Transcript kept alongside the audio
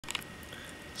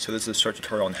So this is a short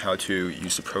tutorial on how to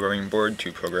use the programming board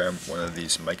to program one of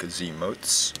these MicaZ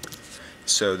motes.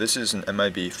 So this is an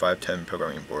MIB510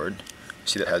 programming board. You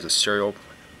see that has a serial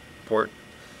port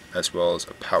as well as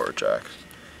a power jack.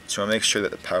 So I make sure that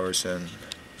the power is in,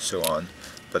 so on,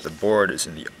 but the board is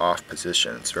in the off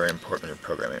position. It's very important when you're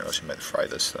programming, or else you might fry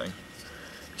this thing.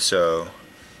 So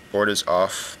board is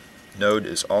off, node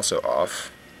is also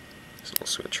off. This little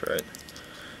switch, right?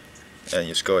 And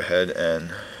you just go ahead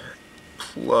and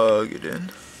plug it in,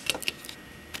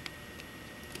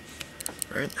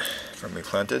 right, firmly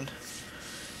planted,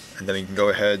 and then you can go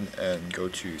ahead and go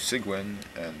to Cygwin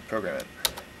and program it.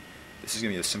 This is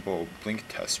going to be a simple blink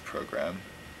test program,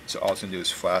 so all it's going to do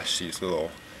is flash these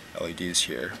little LEDs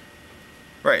here.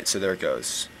 Right, so there it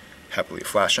goes, happily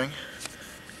flashing.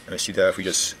 And we see that if we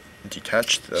just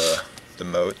detach the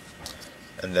mote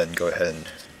and then go ahead and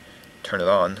turn it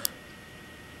on,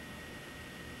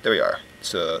 there we are.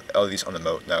 So LEDs on the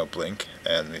mote now blink,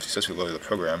 and we've successfully loaded the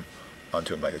program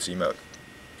onto a MicaZ mote.